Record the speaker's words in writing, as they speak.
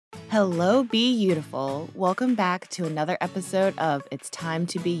Hello, Be Beautiful. Welcome back to another episode of It's Time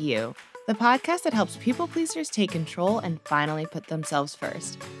to Be You, the podcast that helps people pleasers take control and finally put themselves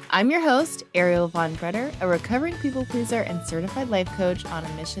first. I'm your host, Ariel Von Bretter, a recovering people pleaser and certified life coach on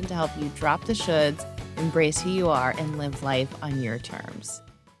a mission to help you drop the shoulds, embrace who you are, and live life on your terms.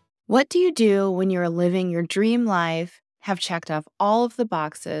 What do you do when you're living your dream life, have checked off all of the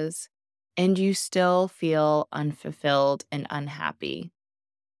boxes, and you still feel unfulfilled and unhappy?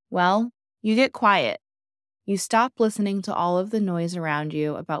 Well, you get quiet. You stop listening to all of the noise around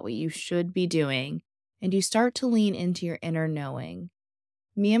you about what you should be doing, and you start to lean into your inner knowing.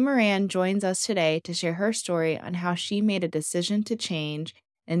 Moran joins us today to share her story on how she made a decision to change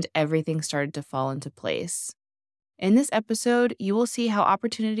and everything started to fall into place. In this episode, you will see how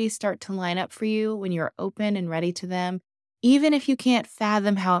opportunities start to line up for you when you're open and ready to them, even if you can't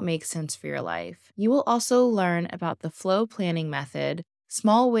fathom how it makes sense for your life. You will also learn about the flow planning method,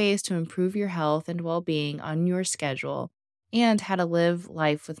 small ways to improve your health and well-being on your schedule, and how to live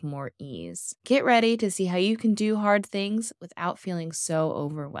life with more ease. Get ready to see how you can do hard things without feeling so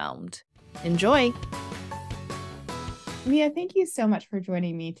overwhelmed. Enjoy! Mia, thank you so much for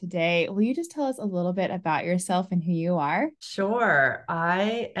joining me today. Will you just tell us a little bit about yourself and who you are? Sure.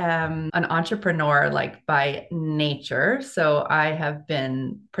 I am an entrepreneur like by nature. So I have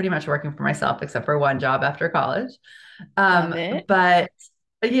been pretty much working for myself except for one job after college. Love it. But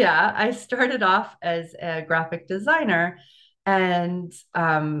yeah, I started off as a graphic designer and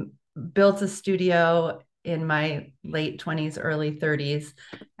built a studio in my late 20s, early 30s,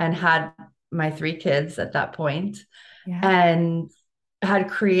 and had my three kids at that point. Yeah. And had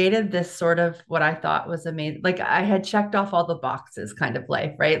created this sort of what I thought was amazing. Like I had checked off all the boxes kind of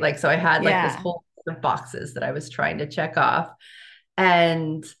life, right? Like, so I had like this Yeah. whole list of boxes that I was trying to check off.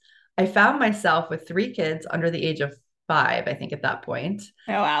 And I found myself with three kids under the age of 5, I think at that point,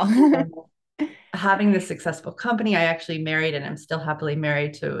 Oh, wow. and having this successful company. I actually married and I'm still happily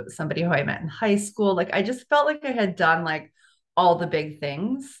married to somebody who I met in high school. Like I just felt like I had done like all the big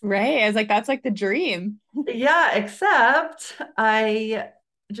things. Right. I was like, that's like the dream. Yeah, except I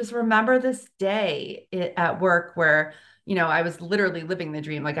just remember this day at work where, I was literally living the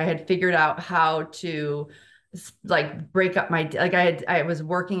dream. Like I had figured out how to like break up like I was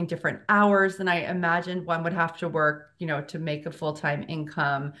working different hours than I imagined one would have to work, to make a full-time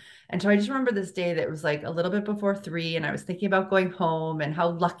income. And so I just remember this day that was like a little bit before 3 and I was thinking about going home and how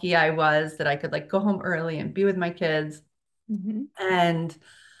lucky I was that I could like go home early and be with my kids. Hmm. And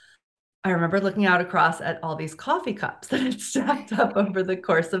I remember looking out across at all these coffee cups that had stacked up over the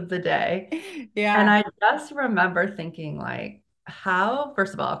course of the day. And Yeah. I just remember thinking, like, how,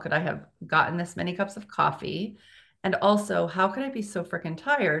 first of all, could I have gotten this many cups of coffee? And also, how could I be so freaking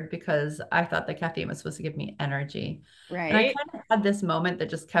tired? Because I thought the caffeine was supposed to give me energy. And I Right. kind of had this moment that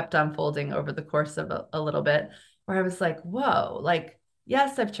just kept unfolding over the course of a little bit where I was like, whoa, like,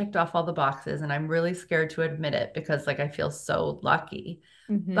 yes, I've checked off all the boxes and I'm really scared to admit it because, like, I feel so lucky.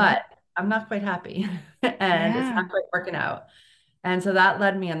 Hmm. But I'm not quite happy and it's Yeah. not quite working out. And so that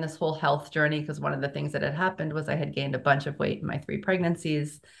led me on this whole health journey because one of the things that had happened was I had gained a bunch of weight in my 3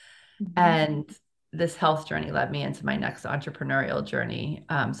 pregnancies. Hmm. And this health journey led me into my next entrepreneurial journey.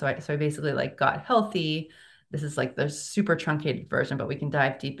 So I basically like got healthy. This is like the super truncated version, but we can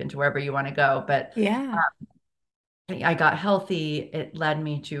dive deep into wherever you want to go. But Yeah. I got healthy. It led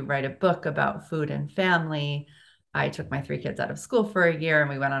me to write a book about food and family. I took my three kids out of school for a year and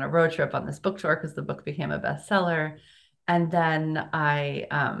we went on a road trip on this book tour because the book became a bestseller. And then I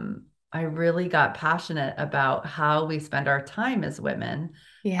really got passionate about how we spend our time as women,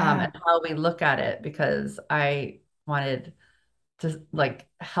 Yeah. and how we look at it because I wanted to like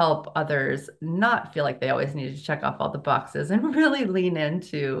help others not feel like they always need to check off all the boxes and really lean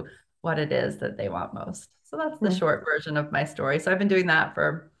into what it is that they want most. So that's the R- short version of my story. So I've been doing that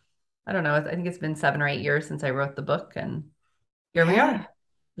for, I don't know, I think it's been 7 or 8 years since I wrote the book, and here we Yeah. are.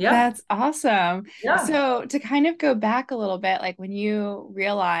 Yeah. That's awesome. Yeah. So to kind of go back a little bit, like when you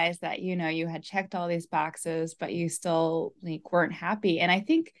realized that, you had checked all these boxes, but you still like weren't happy. And I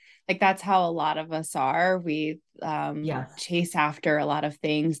think like that's how a lot of us are. We Yes. chase after a lot of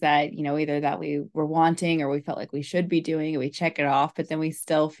things that, either that we were wanting or we felt like we should be doing, and we check it off, but then we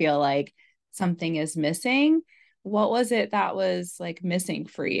still feel like something is missing. What was it that was like missing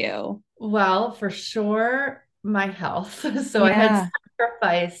for you? Well, for sure, my health. So I had Yeah.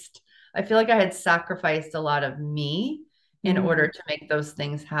 sacrificed, I feel like I had sacrificed a lot of me in order Mm, to make those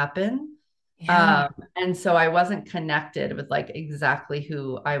things happen. yeah. And so I wasn't connected with like exactly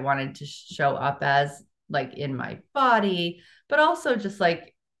who I wanted to show up as, like in my body, but also just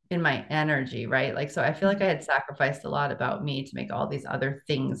like in my energy, right? Like, so I feel like I had sacrificed a lot about me to make all these other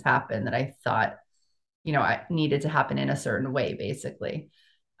things happen that I thought, I needed to happen in a certain way, basically.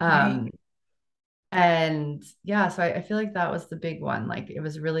 Right. Um, and yeah, so I feel like that was the big one. Like it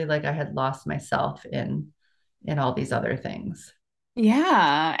was really like I had lost myself in all these other things.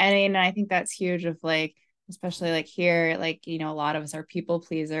 Yeah. I mean, I think that's huge of like, especially like here, like, a lot of us are people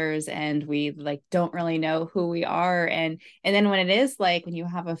pleasers and we like don't really know who we are. And then when it is like when you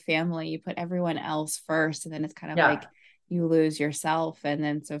have a family, you put everyone else first, and then it's kind of like Yeah. you lose yourself. And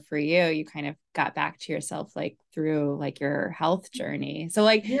then so for you, you kind of got back to yourself like through like your health journey. So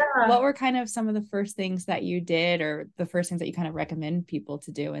like what Yeah. were kind of some of the first things that you did or the first things that you kind of recommend people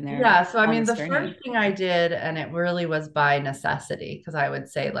to do when they're Yeah. So, I on mean, this the first journey? thing I did, and it really was by necessity, because I would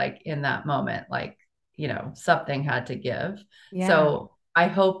say, like, in that moment, like, something had to give. Yeah. So, I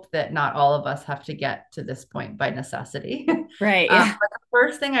hope that not all of us have to get to this point by necessity. Right. Yeah. But the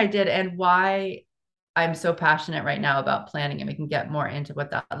first thing I did, and why I'm so passionate right now about planning, and we can get more into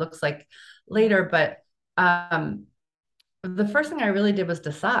what that looks like later. But um, the first thing I really did was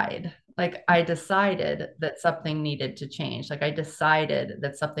decide. Like I decided that something needed to change. Like I decided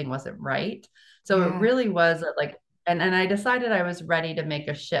that something wasn't right. So it Yeah. really was like, and I decided I was ready to make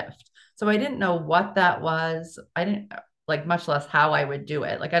a shift. So I didn't know what that was. I didn't like much less how I would do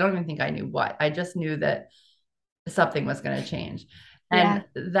it. Like I don't even think I knew what. I just knew that something was going to change. Yeah.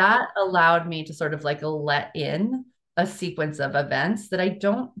 And that allowed me to sort of like let in a sequence of events that I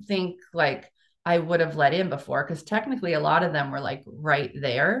don't think like I would have let in before, because technically a lot of them were like right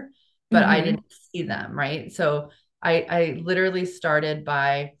there, but I Hmm. didn't see them. Right. So I literally started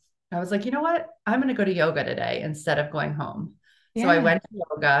by, I was like, you know what? I'm going to go to yoga today instead of going home. So I Yeah. went to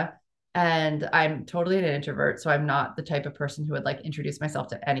yoga, and I'm totally an introvert. So I'm not the type of person who would like introduce myself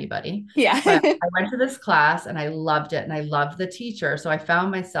to anybody. Yeah. But I went to this class and I loved it and I loved the teacher. So I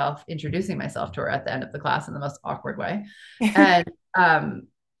found myself introducing myself to her at the end of the class in the most awkward way. And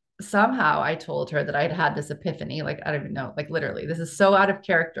somehow I told her that I'd had this epiphany. Like, I don't even know, like literally, this is so out of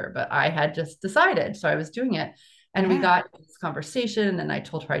character, but I had just decided. So I was doing it. And we Yeah. got this conversation and I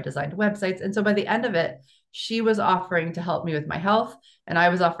told her I designed websites. And so by the end of it, she was offering to help me with my health and I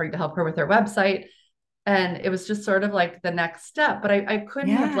was offering to help her with her website. And it was just sort of like the next step. But Yeah. I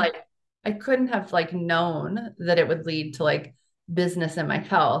couldn't have like known that it would lead to like business in my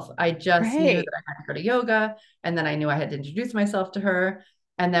health. I just knew that Right. I had to go to yoga. And then I knew I had to introduce myself to her.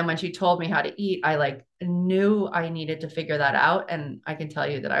 And then when she told me how to eat, I like knew I needed to figure that out. And I can tell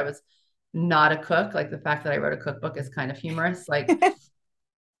you that I was not a cook. Like the fact that I wrote a cookbook is kind of humorous. Like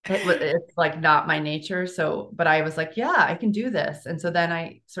it's like not my nature. So but I was like, yeah, I can do this. And so then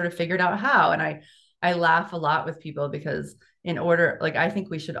I sort of figured out how. And I laugh a lot with people because in order, like, I think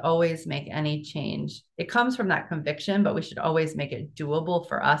we should always make any change, it comes from that conviction, but we should always make it doable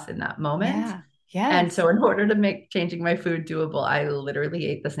for us in that moment. Yeah. And Yes. so in order to make changing my food doable, I literally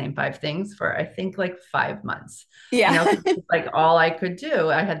ate the same five things for I think like 5 months, Yeah. 'cause it's like all I could do.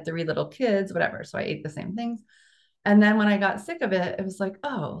 I had three little kids, whatever, so I ate the same things. And then when I got sick of it, it was like,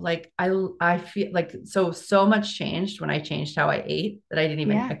 oh, like I feel like so much changed when I changed how I ate that I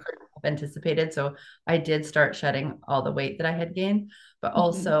Yeah. couldn't have anticipated. So I did start shedding all the weight that I had gained, but Hmm.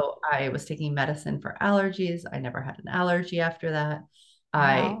 also I was taking medicine for allergies. I never had an allergy after that.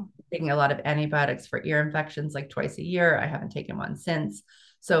 I Wow. taking a lot of antibiotics for ear infections like twice a year. I haven't taken one since.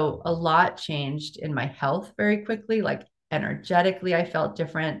 So a lot changed in my health very quickly. Like energetically, I felt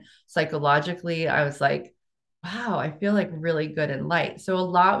different. Psychologically, I was like, wow, I feel like really good and light. So a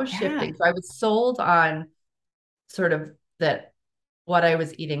lot was Yeah. shifting. So I was sold on sort of that what I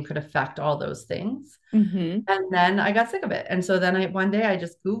was eating could affect all those things. Hmm. And then I got sick of it. And so then one day I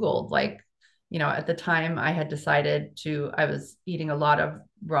just Googled, like, at the time I had decided I was eating a lot of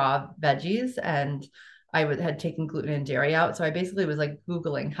raw veggies and had taken gluten and dairy out. So I basically was like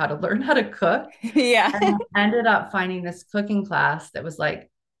Googling how to learn how to cook Yeah. and I ended up finding this cooking class that was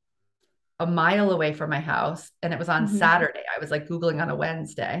like a mile away from my house. And it was on Hmm. Saturday. I was like Googling on a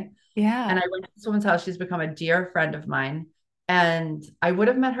Wednesday. And Yeah. I went to this woman's house. She's become a dear friend of mine. And I would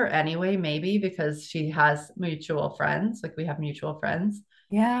have met her anyway, maybe because she has mutual friends. Like we have mutual friends.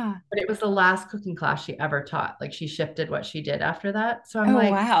 Yeah. But it was the last cooking class she ever taught. Like she shifted what she did after that. So I'm Oh,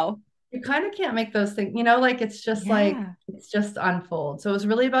 like, wow. you kind of can't make those things, like Yeah. it's just unfold. So it was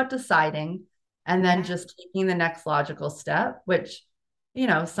really about deciding and then Yeah. just taking the next logical step, which,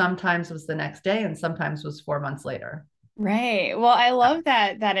 sometimes was the next day and sometimes was 4 months later. Right. Well, I love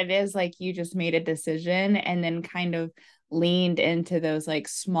that it is like you just made a decision and then kind of leaned into those like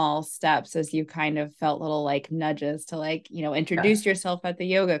small steps as you kind of felt little like nudges to like, Yeah. introduce yourself at the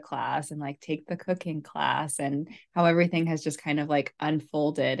yoga class and like take the cooking class, and how everything has just kind of like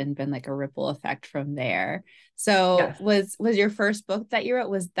unfolded and been like a ripple effect from there. So Yes. was your first book that you wrote,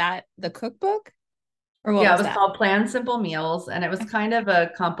 was that the cookbook, or what Yeah, it was was that? called Plan Simple Meals, and it was kind of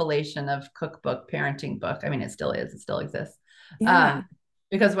a compilation of cookbook, parenting book. I mean, it still is, it still exists. Um, Yeah.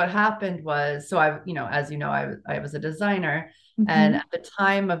 because what happened was, so I, as you know, I was a designer, and Hmm. at the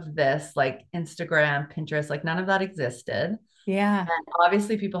time of this, like Instagram, Pinterest, like none of that existed. Yeah. And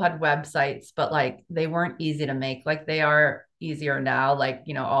obviously people had websites, but like they weren't easy to make like they are easier now. Like,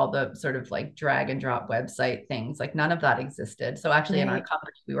 all the sort of like drag and drop website things, like none of that existed. So actually in our Right.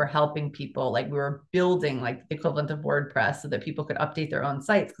 company, we were helping people, like we were building like the equivalent of WordPress so that people could update their own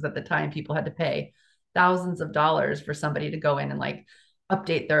sites. Because at the time people had to pay thousands of dollars for somebody to go in and like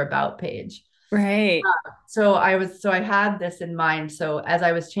update their about page. Right. So I had this in mind. So as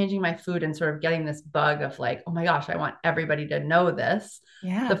I was changing my food and sort of getting this bug of like, oh my gosh, I want everybody to know this. The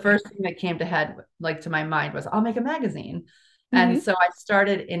Yeah. first thing that came to head, like to my mind, was I'll make a magazine. And Hmm. so I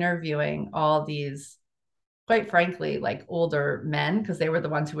started interviewing all these, quite frankly, like older men, because they were the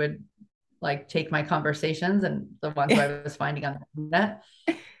ones who would like take my conversations and the ones who Yeah. I was finding on the internet.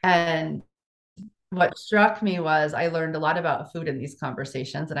 And what struck me was I learned a lot about food in these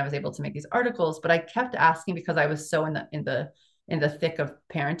conversations, and I was able to make these articles, but I kept asking because I was so in the thick of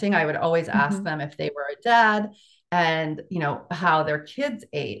parenting. I would always ask Hmm. them if they were a dad, and how their kids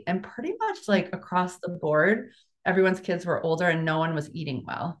ate. And pretty much like across the board, everyone's kids were older and no one was eating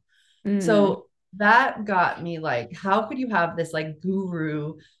well. Mm. So that got me like, how could you have this like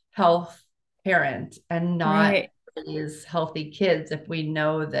guru health parent and not Right. raise healthy kids if we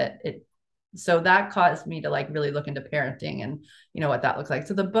know that it. So that caused me to like really look into parenting and what that looks like.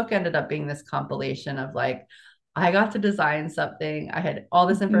 So the book ended up being this compilation of like, I got to design something. I had all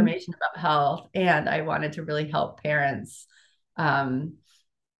this Hmm. information about health, and I wanted to really help parents um,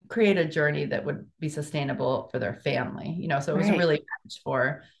 create a journey that would be sustainable for their family. So it was Right. really meant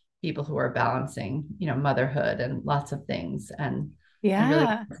for people who are balancing, motherhood and lots of things, and really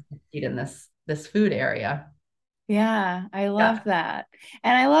Yeah. succeed in this food area. Yeah, I love Yeah. that.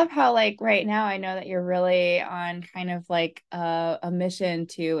 And I love how, like, right now, I know that you're really on kind of like a mission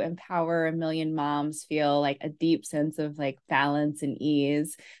to empower a million moms feel like a deep sense of like balance and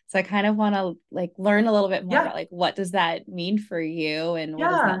ease. So I kind of want to like learn a little bit more Yeah. about like what does that mean for you and what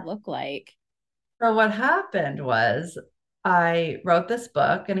does that Yeah. look like? So what happened was I wrote this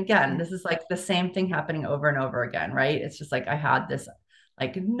book. And again, Yeah. this is like the same thing happening over and over again, right? It's just like I had this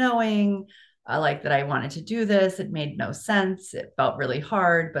like knowing like that I wanted to do this. It made no sense. It felt really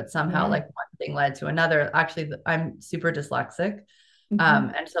hard, but somehow Yeah. like one thing led to another. Actually, I'm super dyslexic. Hmm.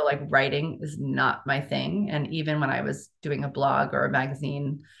 And so like writing is not my thing. And even when I was doing a blog or a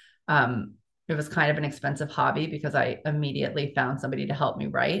magazine, um, it was kind of an expensive hobby because I immediately found somebody to help me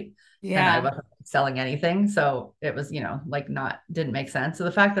write, and I Yeah. wasn't selling anything. So it was, like not, didn't make sense. So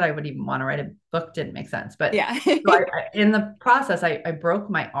the fact that I would even want to write a book didn't make sense. But Yeah. so in the process, I broke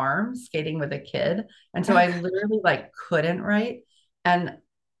my arm skating with a kid. And so I literally like couldn't write. And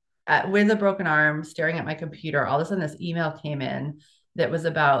with a broken arm, staring at my computer, all of a sudden this email came in that was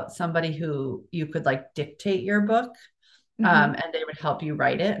about somebody who you could like dictate your book, Hmm. and they would help you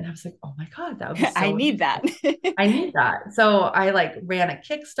write it. And I was like, oh my God, that would be I so need that. I need that. So I like ran a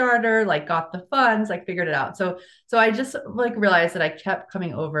Kickstarter, like got the funds, like figured it out. So I just like realized that I kept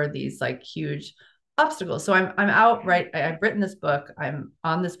coming over these like huge obstacles. So I'm out, right. I've written this book. I'm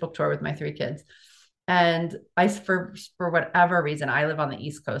on this book tour with my three kids. And for whatever reason, I live on the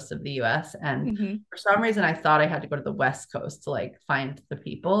East Coast of the US. And Hmm. for some reason I thought I had to go to the West Coast to like find the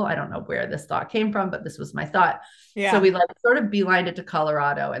people. I don't know where this thought came from, but this was my thought. So Yeah. we like sort of beelined it to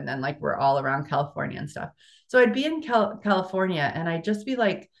Colorado, and then like we're all around California and stuff. So I'd be in California, and I'd just be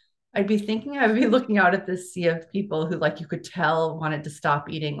like, I'd be thinking I would be looking out at this sea of people who like you could tell wanted to stop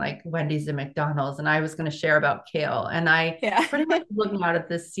eating like Wendy's and McDonald's. And I was going to share about kale. And I Yeah. pretty much was looking out at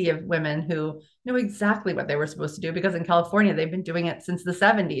this sea of women who knew exactly what they were supposed to do, because in California, they've been doing it since the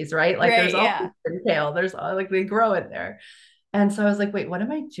 70s, right? Like Right. there's Yeah. always been kale. There's like they grow it there. And so I was like, wait, what am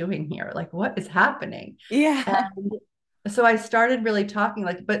I doing here? Like, what is happening? Yeah. And so I started really talking,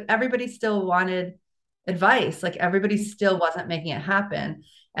 like, but everybody still wanted advice. Like everybody still wasn't making it happen.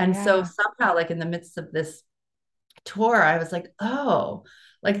 And so Yeah. somehow, like in the midst of this tour, I was like, oh,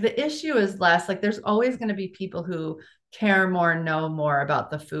 like the issue is less like there's always going to be people who care more, know more about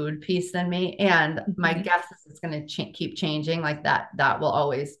the food piece than me. And my Mhm. guess is it's going to keep changing, like that will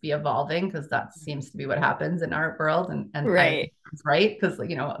always be evolving, because that seems to be what happens in our world. And I Right. think it's right, because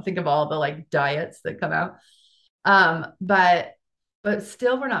think of all the like diets that come out. But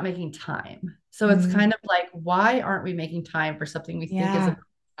still we're not making time. So it's Mm, kind of like, why aren't we making time for something we think is yeah.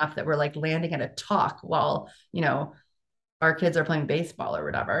 enough that we're like landing at a talk while, our kids are playing baseball or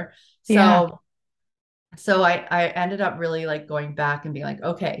whatever. Yeah. So I ended up really like going back and being like,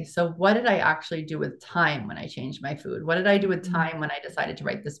 okay, so what did I actually do with time when I changed my food? What did I do with Mm, time when I decided to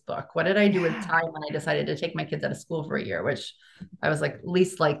write this book? What did I do with yeah. time when I decided to take my kids out of school for a year, which I was like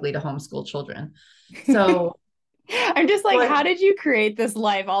least likely to homeschool children. So, I'm just like, like, how did you create this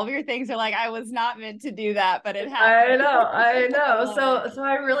life? All of your things are like, I was not meant to do that, but it I happened. know, I I know. love it. So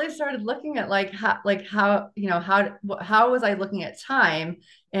I really started looking at how was I looking at time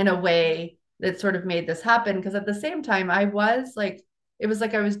in a way that sort of made this happen? Because at the same time, I was like, it was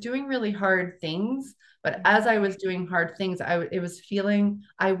like I was doing really hard things, but as I was doing hard things, I was feeling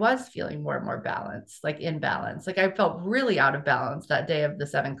more and more balanced, like in balance. Like I felt really out of balance that day of the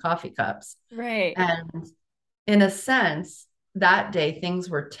 7 coffee cups. Right. And in a sense, that day things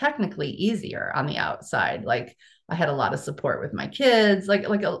were technically easier on the outside. Like I had a lot of support with my kids, like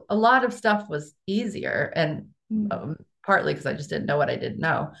a lot of stuff was easier, and Mm, partly because I just didn't know what I didn't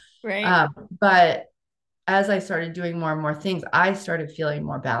know. right. But as I started doing more and more things, I started feeling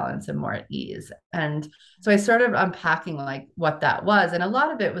more balance and more at ease. And so I started unpacking like what that was. And a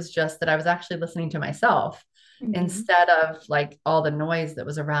lot of it was just that I was actually listening to myself Hmm. instead of like all the noise that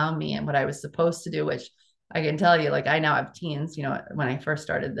was around me and what I was supposed to do, which I can tell you, like I now have teens, when I first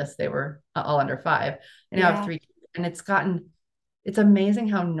started this, they were all under 5. And now I have Yeah. 3 kids, and it's amazing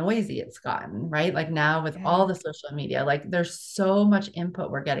how noisy it's gotten, right? Like now with all Yeah. the social media, like there's so much input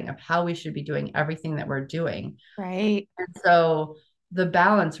we're getting of how we should be doing everything that we're doing. Right. And so the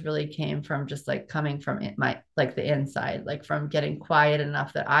balance really came from just like coming from like the inside, like from getting quiet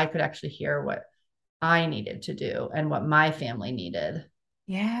enough that I could actually hear what I needed to do and what my family needed.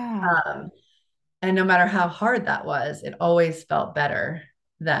 Yeah. Um, and no matter how hard that was, it always felt better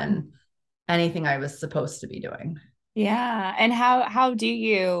than anything I was supposed to be doing. Yeah. And how do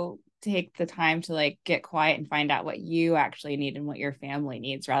you take the time to like get quiet and find out what you actually need and what your family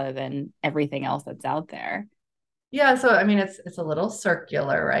needs rather than everything else that's out there? Yeah, so I mean it's a little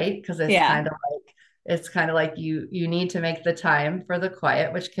circular, right? Because Yeah. it's kind of like you need to make the time for the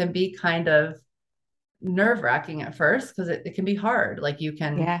quiet, which can be kind of nerve-wracking at first because it can be hard. Like you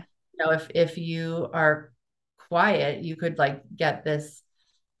can, Yeah. if you are quiet, you could like get this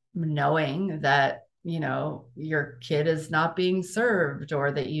knowing that your kid is not being served,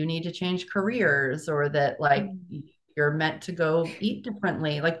 or that you need to change careers, or that like Mm. you're meant to go eat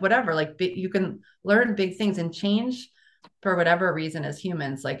differently, like whatever, like you can learn big things and change for whatever reason. As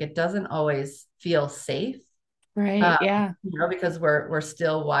humans, like it doesn't always feel safe, Right. Yeah. because we're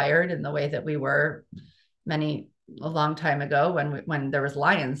still wired in the way that we were a long time ago when there was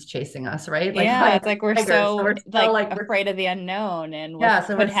lions chasing us, right? Like Yeah. lions It's like we're and tigers. So so we're still like like we're afraid of the unknown and what yeah,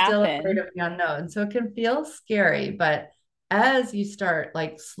 so we're could still afraid happen. of the unknown. So it can feel scary, but as you start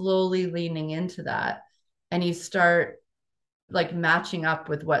like slowly leaning into that, and you start like matching up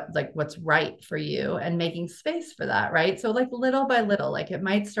with what's right for you and making space for that, right? So like little by little, like it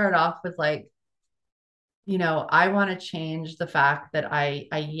might start off with like, I want to change the fact that I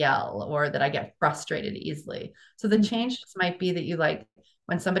yell or that I get frustrated easily. So the Mhm. change just might be that you like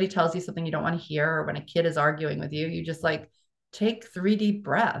when somebody tells you something you don't want to hear, or when a kid is arguing with you, you just like take 3 deep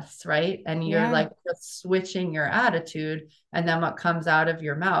breaths, right? And you're Yeah. like just switching your attitude, and then what comes out of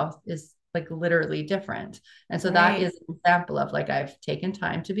your mouth is like literally different. And so that Right. is an example of like I've taken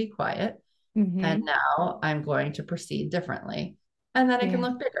time to be quiet, and Hmm. now I'm going to proceed differently. And then it can Yeah.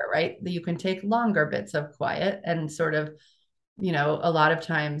 look bigger, right? You can take longer bits of quiet and sort of, a lot of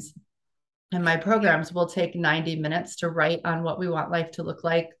times in my programs, we'll take 90 minutes to write on what we want life to look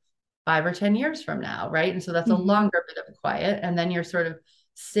like 5 or 10 years from now, right? And so that's a Hmm. longer bit of quiet. And then you're sort of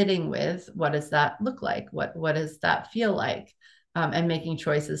sitting with what does that look like? What does that feel like? And making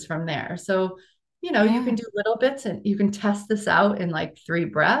choices from there. So, you can Yeah. do little bits, and you can test this out in like 3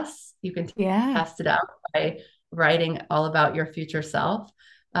 breaths. You can Yeah. test it out by writing all about your future self.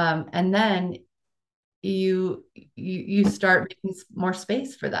 And then you start making more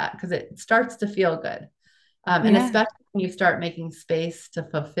space for that because it starts to feel good. And Yeah. especially when you start making space to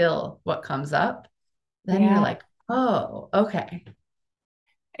fulfill what comes up, then you're Yeah. like, oh, okay.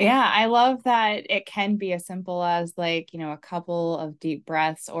 Yeah, I love that it can be as simple as like, a couple of deep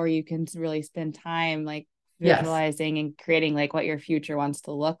breaths, or you can really spend time like Yes. visualizing and creating like what your future wants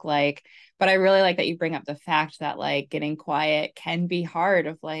to look like. But I really like that you bring up the fact that like getting quiet can be hard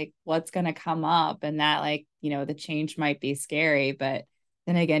of like what's going to come up, and that like, the change might be scary, but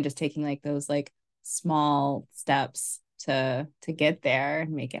then again, just taking like those like small steps to get there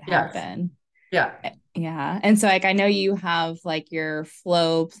and make it Yes. happen. Yeah. Yeah. And so like I know you have like your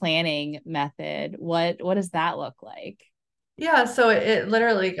flow planning method. What does that look like? Yeah, so it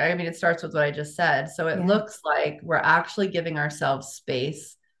literally, I mean, it starts with what I just said. So it Yeah. looks like we're actually giving ourselves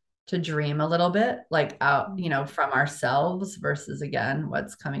space to dream a little bit, like out, Mm. from ourselves versus again,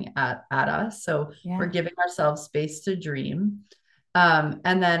 what's coming at us. So we're Yeah. giving ourselves space to dream.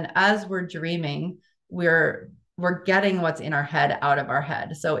 And then as we're dreaming, we're getting what's in our head out of our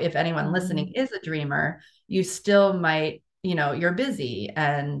head. So if anyone listening Mhm. is a dreamer, you still might, you're busy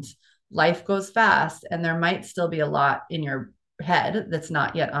and life goes fast and there might still be a lot in your head that's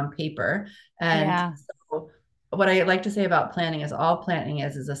not yet on paper. And Yeah. so what I like to say about planning is all planning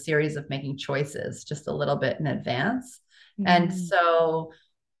is a series of making choices just a little bit in advance. And Mm. so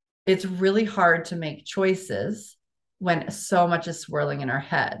it's really hard to make choices when so much is swirling in our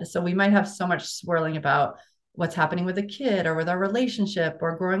head. So we might have so much swirling about what's happening with a kid or with our relationship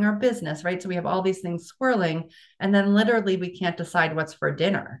or growing our business, right? So we have all these things swirling, and then literally we can't decide what's for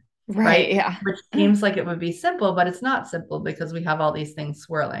dinner, Right. right? Yeah. Which seems like it would be simple, but it's not simple because we have all these things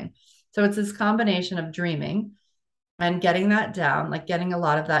swirling. So it's this combination of dreaming and getting that down, like getting a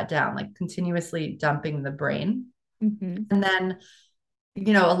lot of that down, like continuously dumping the brain. Hmm. And then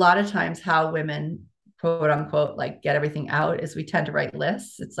a lot of times how women quote unquote like get everything out is we tend to write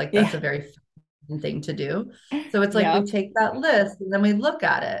lists. It's like that's Yeah. a very fun thing to do. So it's like we Yep. take that list and then we look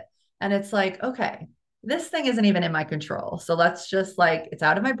at it and it's like, okay, this thing isn't even in my control. So let's just like it's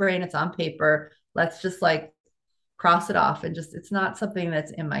out of my brain, it's on paper. Let's just like cross it off and just it's not something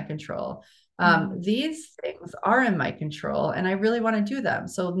that's in my control. Mm. These things are in my control and I really want to do them.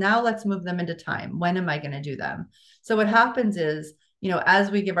 So now let's move them into time. When am I going to do them? So what happens is,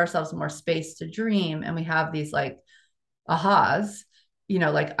 as we give ourselves more space to dream and we have these like ahas,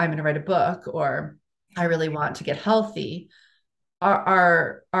 like I'm going to write a book or I really want to get healthy,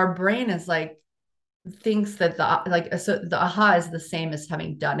 our brain is like thinks that the aha is the same as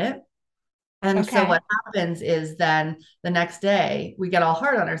having done it. And so Okay. what happens is then the next day we get all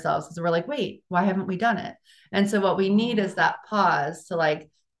hard on ourselves because we're like, wait, why haven't we done it? And so what we need is Oh, that pause to like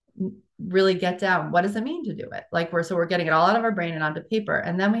really get down. What does it mean to do it? Like we're getting it all out of our brain and onto paper.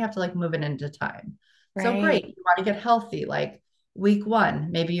 And then we have to like move it into time. So right. great. You want to get healthy. Like week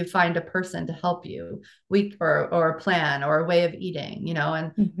one, maybe you find a person to help you, week or a plan or a way of eating,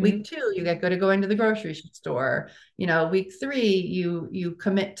 and Hmm. week two, you get good at going to the grocery store. Week three, you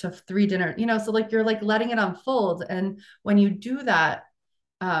commit to 3 dinner, so like you're like letting it unfold. And when you do that,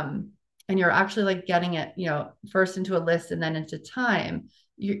 um, and you're actually like getting it, first into a list and then into time,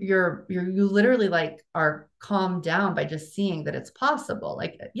 you literally like are calmed down by just seeing that it's possible.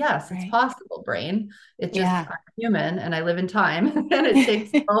 Like, yes, it's Right. possible, brain. It just Yeah. I'm human and I live in time and it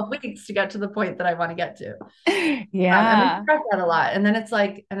takes 12 weeks to get to the point that I want to get to. And we Yeah. forget that a lot. And then it's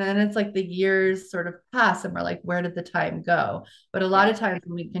like the years sort of pass and we're like, where did the time go? But a lot Yeah. of times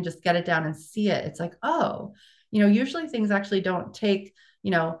when we can just get it down and see it, it's like, oh, usually things actually don't take,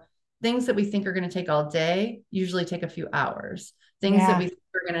 things that we think are going to take all day usually take a few hours. Things that Yeah. we think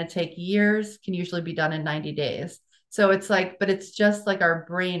are going to take years can usually be done in 90 days. So it's like, but it's just like our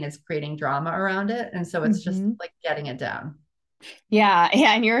brain is creating drama around it. And so it's just Hmm. like getting it down. Yeah,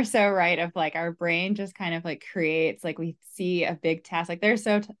 yeah, and you're so right of like our brain just kind of like creates like we see a big task. Like there's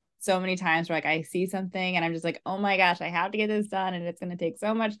so many times where like I see something and I'm just like, "Oh my gosh, I have to get this done and it's going to take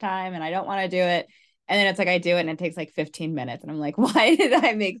so much time and I don't want to do it." And then it's like I do it and it takes like 15 minutes and I'm like, "Why did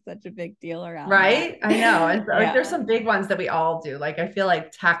I make such a big deal around that?" Right? I know. And so, like there's Yeah. some big ones that we all do. Like I feel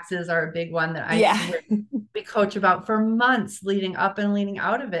like taxes are a big one that I Yeah. swear we coach about for months leading up and leading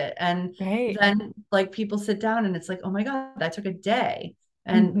out of it. And Right. then like people sit down and it's like, oh my God, that took a day.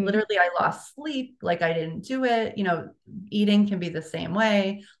 And Hmm. literally I lost sleep, like I didn't do it. Eating can be the same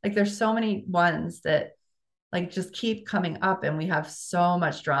way. Like there's so many ones that like just keep coming up and we have so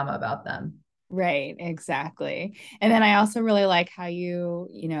much drama about them. Right, exactly. And then I also really like how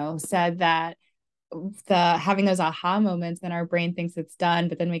said that the having those aha moments, then our brain thinks it's done,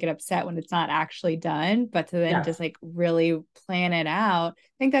 but then we get upset when it's not actually done. But to then just Yes. like really plan it out.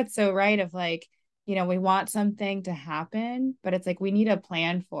 I think that's so right of like, we want something to happen, but it's like we need a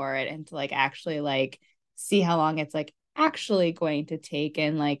plan for it and to like actually like see how long it's like actually going to take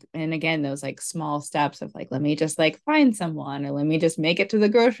and like and again those like small steps of like let me just like find someone or let me just make it to the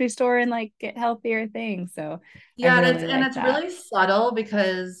grocery store and like get healthier things. So I Yeah, and it's really and like it's that. really subtle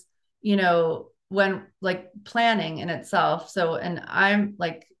because, when like planning in itself. So, and I'm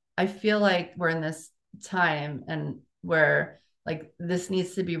like, I feel like we're in this time and where like this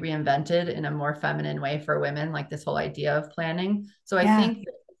needs to be reinvented in a more feminine way for women, like this whole idea of planning. So I Yeah. think,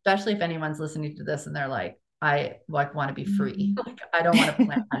 especially if anyone's listening to this and they're like, I like want to be free. Mhm. Like I don't want to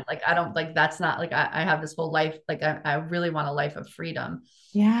plan. Like I don't like that's not like I have this whole life. Like I really want a life of freedom.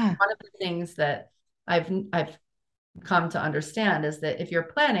 Yeah. One of the things that I've come to understand is that if you're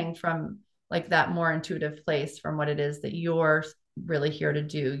planning from like that more intuitive place from what it is that you're really here to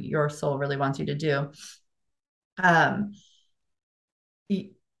do, your soul really wants you to do, um,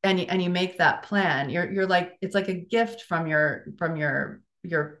 and you make that plan, you're like it's like a gift from your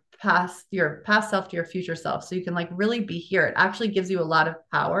past self to your future self, so you can like really be here. It actually gives you a lot of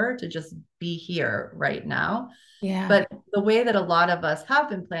power to just be here right now. Yeah. But the way that a lot of us have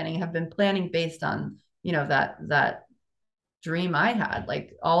been planning based on that dream I had,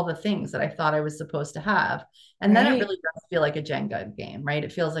 like all the things that I thought I was supposed to have. And then it Right. really does feel like a Jenga game, right?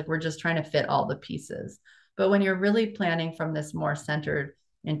 It feels like we're just trying to fit all the pieces. But when you're really planning from this more centered,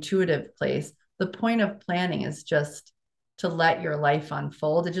 intuitive place, the point of planning is just to let your life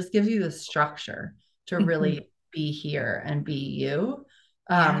unfold. It just gives you the structure to Hmm. really be here and be you,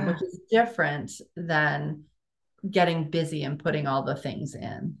 Yeah. which is different than getting busy and putting all the things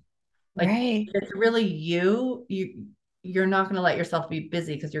in. Like Right. if it's really you're not going to let yourself be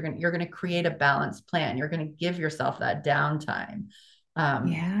busy because you're going to create a balanced plan. You're going to give yourself that downtime. Um,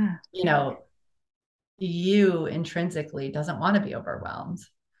 Yeah. you know, you intrinsically doesn't want to be overwhelmed.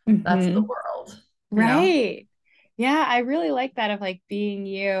 That's the Hmm. world. Right. Yeah, I really like that of like being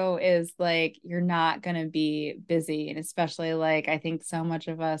you is like you're not going to be busy. And especially like I think so much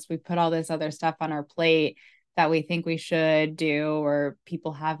of us, we put all this other stuff on our plate that we think we should do, or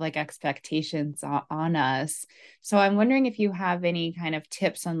people have like expectations on us. So I'm wondering if you have any kind of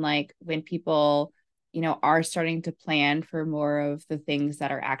tips on like when people, are starting to plan for more of the things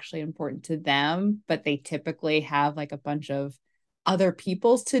that are actually important to them, but they typically have like a bunch of other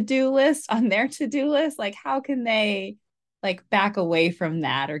people's to-do list on their to-do list. Like how can they like back away from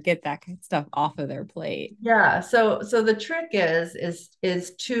that or get that kind of stuff off of their plate? Yeah. So the trick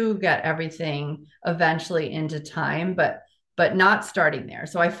is to get everything eventually into time, but not starting there.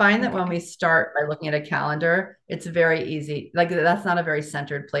 So I find that when we Okay. start by looking at a calendar, it's very easy. Like that's not a very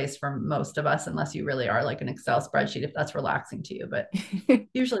centered place for most of us, unless you really are like an Excel spreadsheet, if that's relaxing to you. But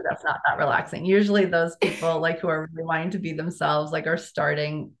usually that's not that relaxing. Usually those people like who are really wanting to be themselves, like are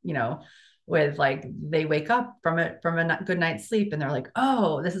starting, with like they wake up from a good night's sleep and they're like,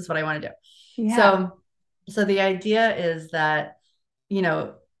 oh, this is what I want to do. Yeah. So the idea is that, you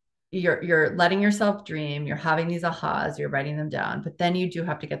know, you're letting yourself dream, you're having these ahas, you're writing them down, but then you do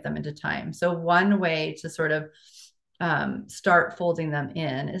have to get them into time. So one way to sort of start folding them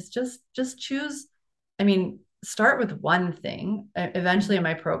in is just choose. I mean, start with one thing. Eventually, in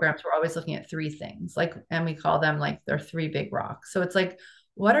Mhm. my programs, we're always looking at three things, like, and we call them like they're three big rocks. So it's like,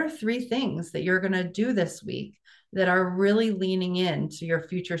 what are three things that you're going to do this week that are really leaning into your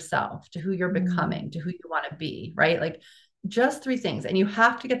future self, to who you're Mm. becoming, to who you want to be, right? Like just three things. And you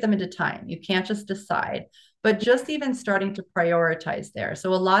have to get them into time. You can't just decide, but just even starting to prioritize there.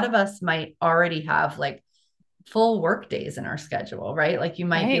 So a lot of us might already have like full work days in our schedule, right? Like you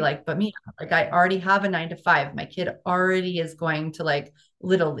might be Right. like, but me, like I already have a 9 to 5. My kid already is going to like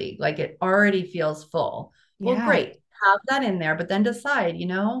little league. Like it already feels full. Well, Yeah. great. Have that in there, but then decide,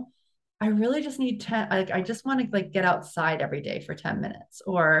 I really just need 10, like I just want to like get outside every day for 10 minutes.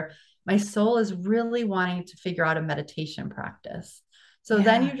 Or my soul is really wanting to figure out a meditation practice. So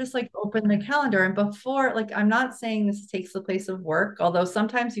then Yeah. you just like open the calendar, and before, like, I'm not saying this takes the place of work, although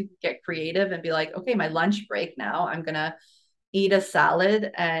sometimes you get creative and be like, okay, my lunch break now, I'm going to eat a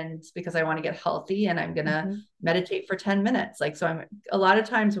salad, and because I want to get healthy, and I'm going to Mhm. meditate for 10 minutes. Like, so I'm a lot of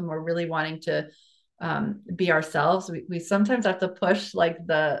times when we're really wanting to be ourselves, we sometimes have to push like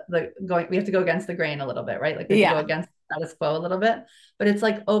we have to go against the grain a little bit, right? Like we have to go Yeah. against the status quo a little bit. But it's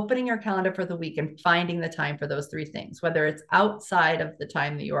like opening your calendar for the week and finding the time for those three things, whether it's outside of the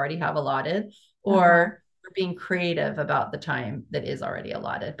time that you already have allotted, Uh-huh. or being creative about the time that is already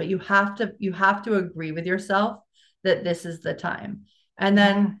allotted. But you have to agree with yourself that this is the time. And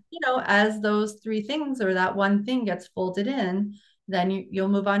Yeah. then, as those three things or that one thing gets folded in, then you'll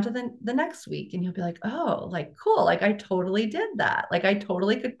move on to the next week, and you'll be like, oh, like cool, like I totally did that, like I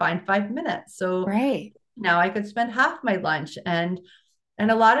totally could find 5 minutes, so Right. now I could spend half my lunch. And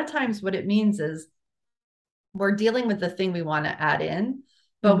a lot of times what it means is we're dealing with the thing we want to add in,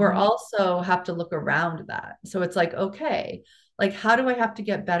 but we're Hmm. also have to look around that. So it's like, okay, like how do I have to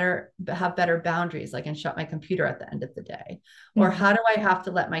have better boundaries, like and shut my computer at the end of the day? Or Hmm. how do I have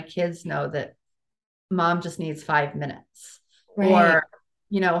to let my kids know that mom just needs 5 minutes? Right.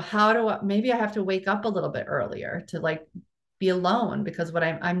 Or, how do maybe I have to wake up a little bit earlier to like be alone, because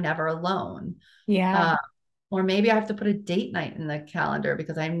I'm never alone. Yeah. Uh, Or maybe I have to put a date night in the calendar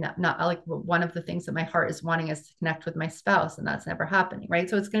because I'm not like one of the things that my heart is wanting is to connect with my spouse, and that's never happening, right?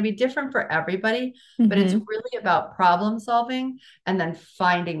 So it's going to be different for everybody, but it's Mm-hmm. really about problem solving and then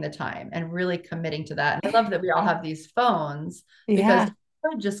finding the time and really committing to that. And I love that we all have these phones because Yeah. you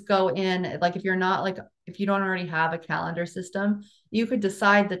could just go in, like if you're not like, if you don't already have a calendar system, you could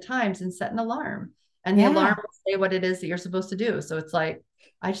decide the times and set an alarm. And the alarm Yeah. will say what it is that you're supposed to do. So it's like,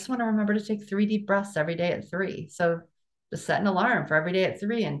 I just want to remember to take 3 deep breaths every day at 3. So just set an alarm for every day at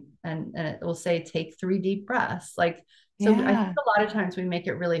 3, and it will say take 3 deep breaths. Like, so I think Yeah. a lot of times we make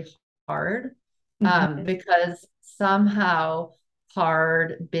it really hard, Mm-hmm. because somehow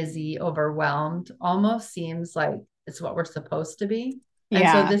hard, busy, overwhelmed almost seems like it's what we're supposed to be. And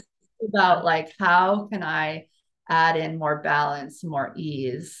so Yeah. this is about like, how can I add in more balance, more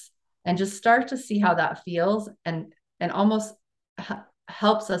ease, and just start to see how that feels, and almost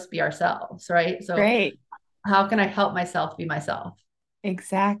helps us be ourselves, right? So Great. how can I help myself be myself?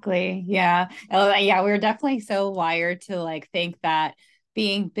 Exactly. Yeah. Yeah, we're definitely so wired to like think that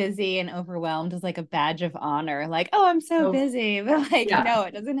being busy and overwhelmed is like a badge of honor. Like, oh, I'm so So busy. But like, yeah, no,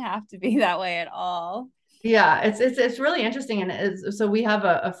 it doesn't have to be that way at all. yeah, it's really interesting, and so we have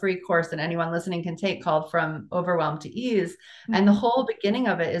a free course that anyone listening can take called From Overwhelm to Ease, and the Mm-hmm. whole beginning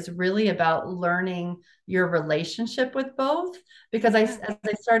of it is really about learning your relationship with both. Because Yeah. as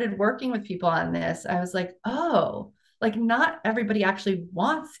I started working with people on this, I was like, oh, like not everybody actually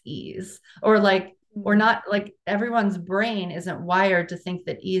wants ease, or like, or Mm. not like everyone's brain isn't wired to think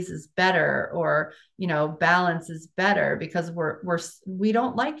that ease is better, or balance is better, because we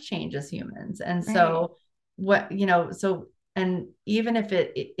don't like change as humans. And Right. so so, and even if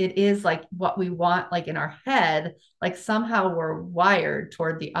it is like what we want, like in our head, like somehow we're wired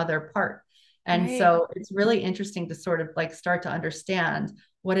toward the other part. And Right. so it's really interesting to sort of like start to understand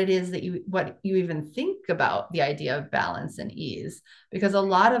what it is that what you even think about the idea of balance and ease, because a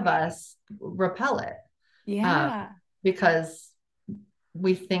lot of us repel it, um, Yeah. because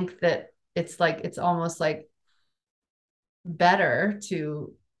we think that it's almost like better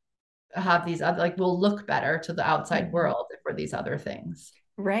to have these other, like we'll look better to the outside Mhm. world for these other things.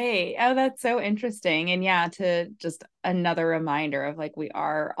 Right. Oh, that's so interesting. And yeah, to just another reminder of like we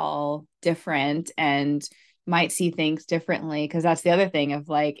are all different and might see things differently. Cause that's the other thing of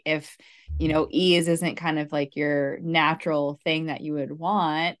like if, ease isn't kind of like your natural thing that you would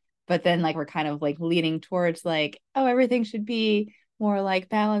want, but then like we're kind of like leaning towards like, oh, everything should be more like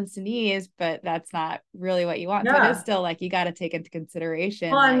balanced and ease, but that's not really what you want. So it is Yeah. still like you got to take into Well, consideration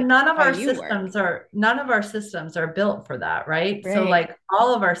and like how you work. none of our systems are built for that, right? So Right. like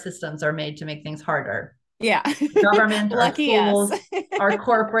all of our systems are made to make things harder. Yeah. Government, our Lucky us. schools, our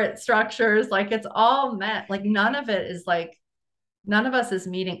corporate structures, like it's all meant, like none of it is like, none of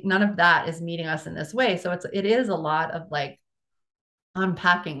that is meeting us in this way. So it is a lot of like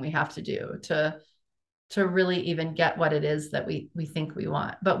unpacking we have to do to really even get what it is that we think we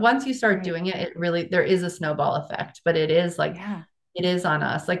want. But once you start Right. doing it, it really, there is a snowball effect, but it is like, Yeah. it is on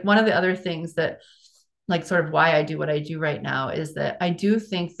us. Like one of the other things that, like sort of why I do what I do right now, is that I do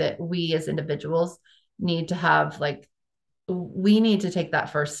think that we as individuals need to have like, we need to take that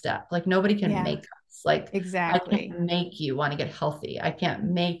first step. Like nobody can Yeah. make us. Like I Exactly. can't make you want to get healthy. I can't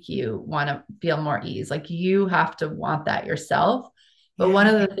make you want to feel more ease. Like you have to want that yourself. But one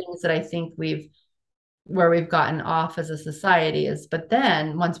Yeah. of the things that I think where we've gotten off as a society is, but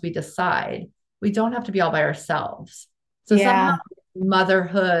then once we decide, we don't have to be all by ourselves. So somehow Yeah.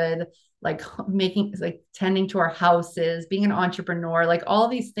 motherhood, like making, like tending to our houses, being an entrepreneur, like all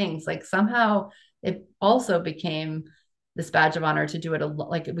these things, like somehow it also became this badge of honor to do it alone.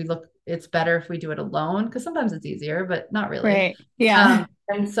 Like it's better if we do it alone, because sometimes it's easier, but not really. Right. Yeah.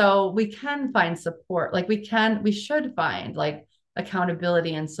 And so we can find support. Like we should find like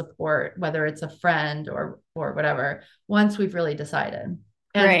accountability and support, whether it's a friend or whatever, once we've really decided.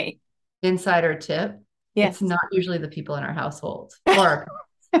 And Right. insider tip, it's Yes. not usually the people in our household or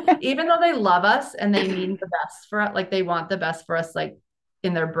our, even though they love us and they mean the best for us, like they want the best for us, like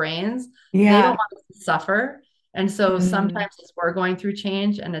in their brains, they don't Yeah. want us to suffer. And so Mm. sometimes as we're going through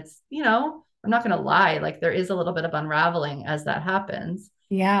change, and it's, I'm not going to lie, like there is a little bit of unraveling as that happens.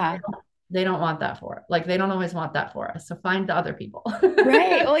 Yeah. They don't want that for it. Like they don't always want that for us. So find the other people.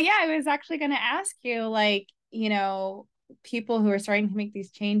 Right. Well, yeah, I was actually going to ask you, like, people who are starting to make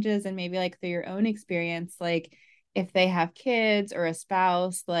these changes and maybe like through your own experience, like if they have kids or a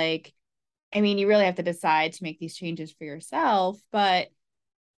spouse, like, I mean, you really have to decide to make these changes for yourself, but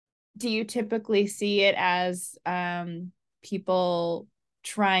do you typically see it as people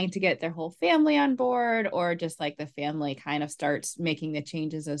trying to get their whole family on board, or just like the family kind of starts making the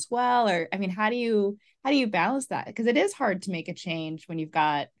changes as well? Or I mean, how do you balance that? Because it is hard to make a change when you've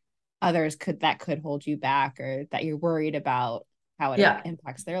got others could hold you back, or that you're worried about how it Yeah.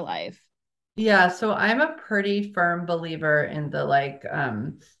 impacts their life. Yeah. So I'm a pretty firm believer in the like,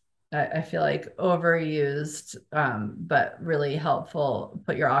 I feel like overused, but really helpful,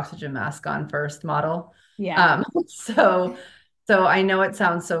 put your oxygen mask on first model. Yeah. Um, so, so I know it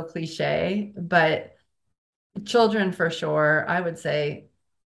sounds so cliche, but children for sure, I would say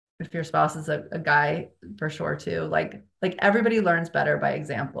if your spouse is a guy for sure too, like everybody learns better by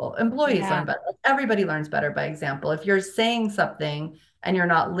example. Employees Yeah. learn better. Like everybody learns better by example. If you're saying something and you're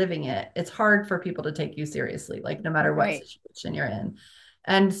not living it, it's hard for people to take you seriously, like no matter what Right. situation you're in.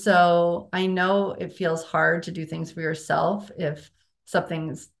 And so I know it feels hard to do things for yourself if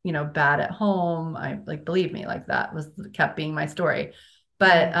something's, bad at home. I like, believe me, like that was kept being my story.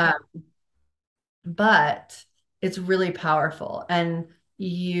 But Yeah. but it's really powerful, and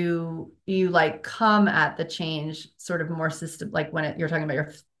you like come at the change sort of more system, like when you're talking about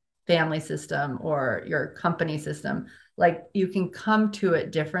your family system or your company system, like you can come to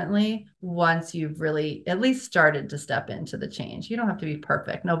it differently once you've really at least started to step into the change. You don't have to be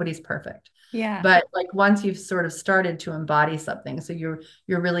perfect, nobody's perfect, Yeah. but like once you've sort of started to embody something, so you're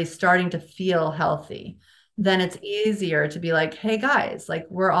really starting to feel healthy, then it's easier to be like, hey guys, like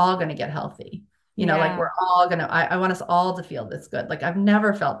we're all going to get healthy. Like Yeah. we're all gonna, I want us all to feel this good. Like I've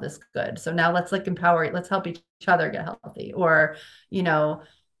never felt this good. So now let's like empower, let's help each other get healthy. Or, you know,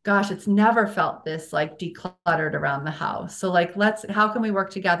 gosh, it's never felt this like decluttered around the house. So like, how can we work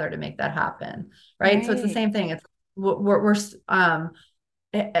together to make that happen? Right. So it's the Right. same thing. It's, we're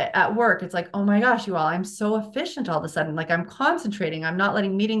at work, it's like, oh my gosh, you all, I'm so efficient all of a sudden. Like I'm concentrating, I'm not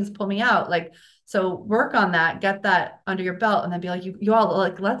letting meetings pull me out. Like, so work on that, get that under your belt, and then be like, you all,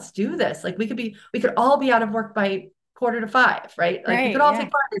 like, let's do this. Like we could all be out of work by 4:45, right? Like we could Right. all Yeah.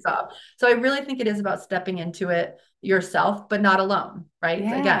 take Fridays off. So I really think it is about stepping into it yourself, but not alone, right? So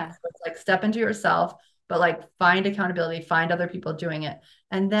again, Yeah. so it's like step into yourself, but like find accountability, find other people doing it,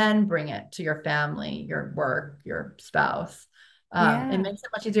 and then bring it to your family, your work, your spouse. It Yeah. makes it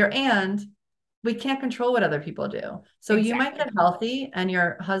much easier. And we can't control what other people do. So you might Exactly. get healthy and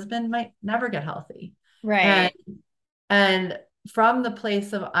your husband might never get healthy. And Right. and from the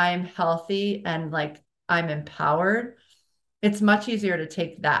place of I'm healthy and like I'm empowered, it's much easier to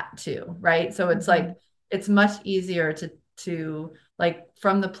take that too, right? So it's Mhm. like it's much easier to like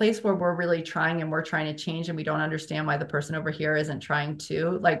from the place where we're really trying and we're trying to change and we don't understand why the person over here isn't trying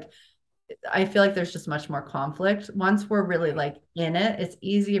to, like I feel like there's just much more conflict. Once we're really Right. like in it, it's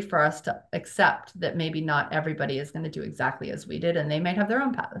easier for us to accept that maybe not everybody is going to do exactly as we did and they might have their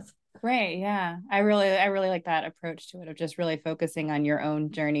own paths. Right. Yeah. I really like that approach to it, of just really focusing on your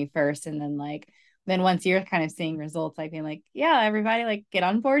own journey first. And then then once you're kind of seeing results, I feel like, yeah, everybody like get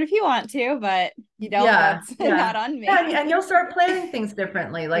on board if you want to, but you don't, Yeah, that's yeah. not on Yeah, me. and you'll start planning things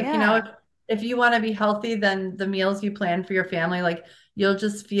differently. Like, Yeah. if you want to be healthy, then the meals you plan for your family, like you'll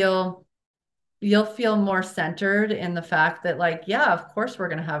just you'll feel more centered in the fact that like, yeah, of course we're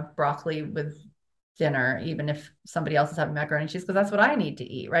going to have broccoli with dinner, even if somebody else is having macaroni and cheese, because that's what I need to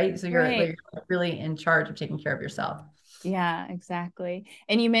eat, right? So you're Right. like really in charge of taking care of yourself. Yeah, exactly.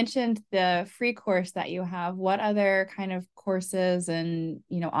 And you mentioned the free course that you have. What other kind of courses and,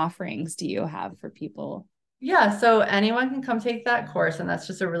 offerings do you have for people? Yeah, so anyone can come take that course, and that's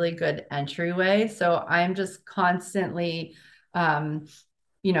just a really good entryway. So I'm just constantly, um,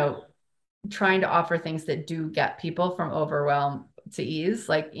 you know, trying to offer things that do get people from overwhelm to ease,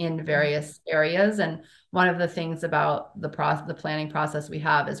 like in various areas. And one of the things about the planning process we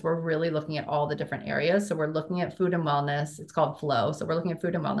have is we're really looking at all the different areas. So we're looking at food and wellness. It's called flow. So we're looking at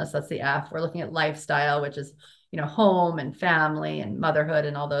food and wellness. That's the F. We're looking at lifestyle, which is, home and family and motherhood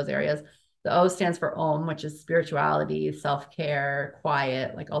and all those areas. The O stands for Om, which is spirituality, self-care,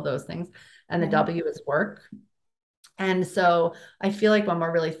 quiet, like all those things. And the Right. W is work. And so I feel like when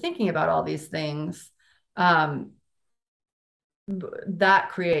we're really thinking about all these things, um, that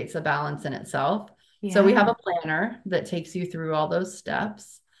creates a balance in itself. So we have Yeah. a planner that takes you through all those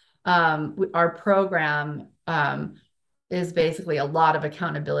steps. Our program is basically a lot of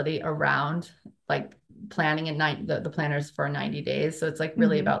accountability around like planning and the planners for 90 days. So it's like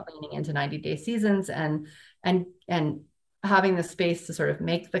really Hmm. about leaning into 90-day seasons and having the space to sort of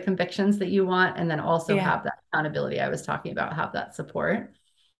make the convictions that you want, and then also Yeah. have that accountability I was talking about, have that support.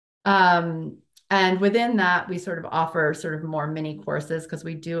 Um, and within that, we sort of offer sort of more mini courses, because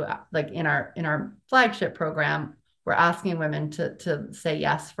we do like in our flagship program, we're asking women to say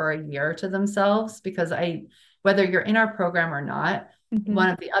yes for a year to themselves, because whether you're in our program or not, one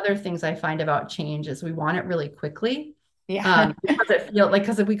of the other things I find about change is we want it really quickly. Yeah. Because it feels like,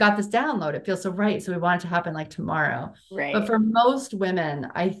 because we got this download, it feels so right. So we want it to happen like tomorrow. But Right. for most women,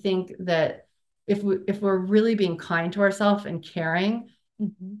 I think that if we're really being kind to ourselves and caring, Hmm.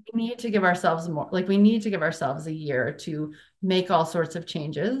 we need to give ourselves more, like we need to give ourselves a year to make all sorts of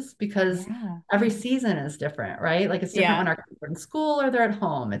changes because Yeah. every season is different, right? Like it's different Yeah. when our kids are in school or they're at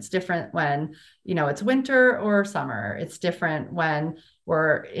home. It's different when, it's winter or summer. It's different when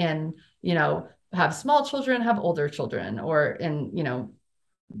we're in, have small children, have older children, or in,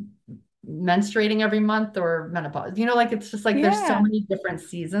 menstruating every month or menopause. Like it's just like there's so Yeah. many different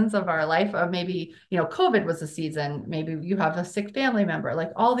seasons of our life. Or maybe, COVID was a season. Maybe you have a sick family member,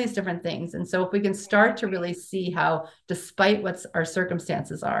 like all these different things. And so if we can start to really see how, despite what our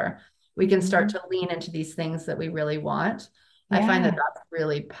circumstances are, we can start Hmm. to lean into these things that we really want, I find that Yeah. that's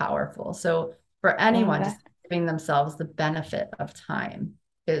really powerful. So for I love anyone, that. just giving themselves the benefit of time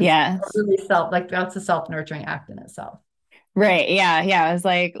is Yes. really like that's a self-nurturing act in itself. Right. Yeah. Yeah. It was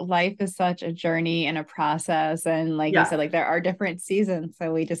like life is such a journey and a process. And like you Yeah. said, like there are different seasons.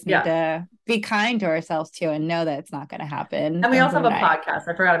 So we just need Yeah. to be kind to ourselves too and know that it's not going to happen And we also have a overnight. podcast.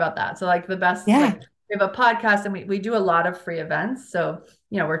 I forgot about that. So like the best, Yeah. like we have a podcast and we do a lot of free events. So,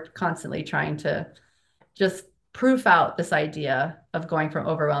 we're constantly trying to just proof out this idea of going from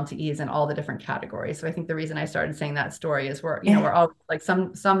overwhelm to ease in all the different categories. So I think the reason I started saying that story is Yeah. we're all like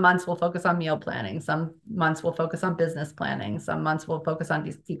some months we'll focus on meal planning, some months we'll focus on business planning, some months we'll focus on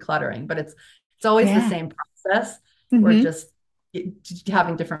decluttering, but it's always the Yeah. same process. We're Hmm. just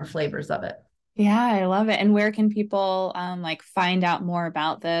having different flavors of it. Yeah. I love it. And where can people like find out more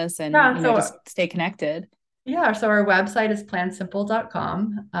about this and, Yeah, so just stay connected? Yeah, so our website is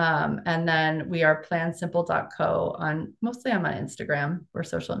plansimple.com. And then we are plansimple.co on mostly on my Instagram or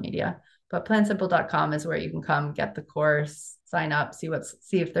social media. But plansimple.com is where you can come get the course, sign up, see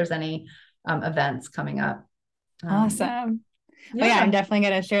if there's any events coming up. Yeah. Awesome. Oh yeah, I'm Yeah. definitely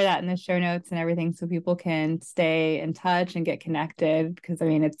going to share that in the show notes and everything so people can stay in touch and get connected because I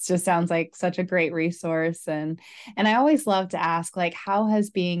mean it just sounds like such a great resource and I always love to ask like how has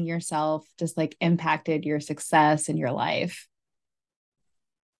being yourself just like impacted your success in your life?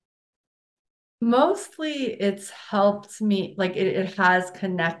 Mostly it's helped me, like it has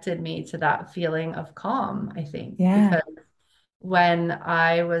connected me to that feeling of calm, I think, Yeah. because when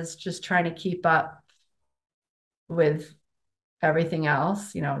I was just trying to keep up with everything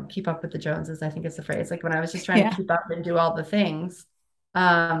else, keep up with the Joneses, I think is the phrase. Like when I was just trying to Yeah. keep up and do all the things,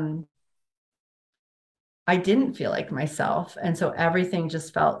 um, I didn't feel like myself. And so everything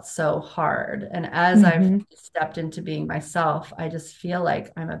just felt so hard. And as I've Hmm. stepped into being myself, I just feel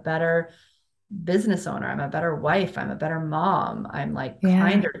like I'm a better business owner. I'm a better wife. I'm a better mom. I'm like Yeah.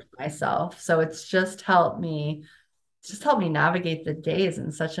 kinder to myself. So it's just helped me navigate the days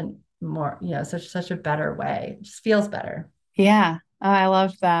in such a more, such a better way. It just feels better. Yeah. Oh, I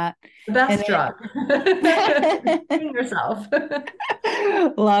love that. The And best drug. it Being yourself.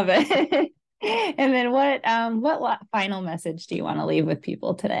 love it. And then what final message do you want to leave with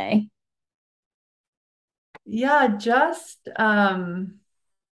people today? Yeah, just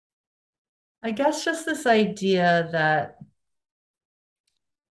I guess just this idea that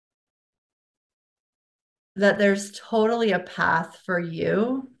there's totally a path for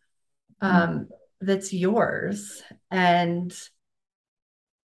you um that's yours. And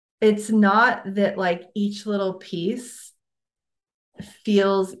it's not that like each little piece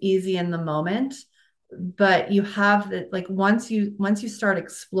feels easy in the moment, but you have that like once you start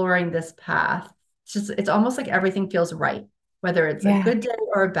exploring this path, it's almost like everything feels right, whether it's a Yeah. good day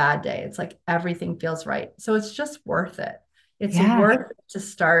or a bad day. It's like everything feels right. So it's just worth it. It's Yeah. worth it to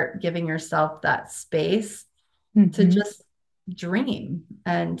start giving yourself that space to Hmm. just dream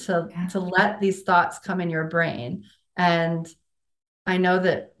and to Yeah. to let these thoughts come in your brain. And I know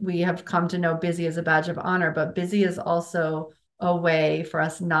that we have come to know busy as a badge of honor, but busy is also a way for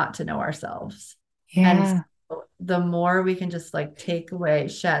us not to know ourselves. And Yeah. so the more we can just like take away,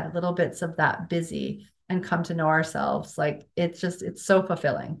 shed little bits of that busy and come to know ourselves, like it's so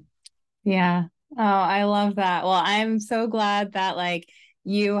fulfilling. Yeah. Oh, I love that. Well, I'm so glad that like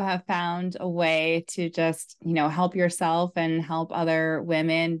you have found a way to just, help yourself and help other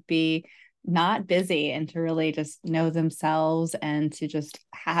women be not busy and to really just know themselves and to just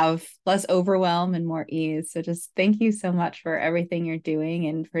have less overwhelm and more ease. So just thank you so much for everything you're doing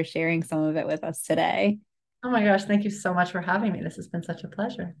and for sharing some of it with us today. Oh my gosh, thank you so much for having me. This has been such a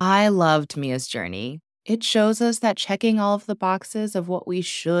pleasure. I loved Mia's journey. It shows us that checking all of the boxes of what we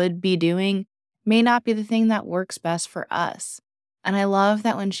should be doing may not be the thing that works best for us. And I love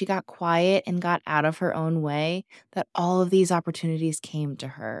that when she got quiet and got out of her own way, that all of these opportunities came to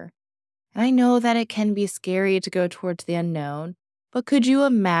her. And I know that it can be scary to go towards the unknown, but could you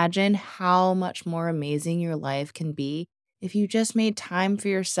imagine how much more amazing your life can be if you just made time for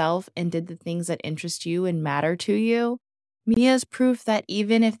yourself and did the things that interest you and matter to you? Mia's proof that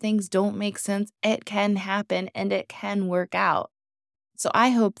even if things don't make sense, it can happen and it can work out. So I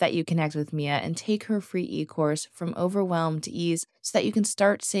hope that you connect with Mia and take her free e-course From Overwhelmed to Ease so that you can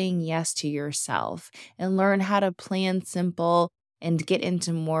start saying yes to yourself and learn how to plan simple and get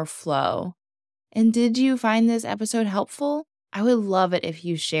into more flow. And did you find this episode helpful? I would love it if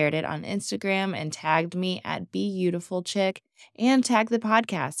you shared it on Instagram and tagged me at BeAutifulChick and tag the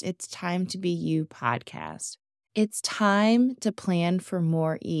podcast. It's Time to Be You podcast. It's time to plan for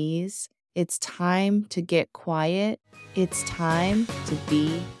more ease. It's time to get quiet. It's time to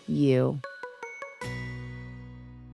be you.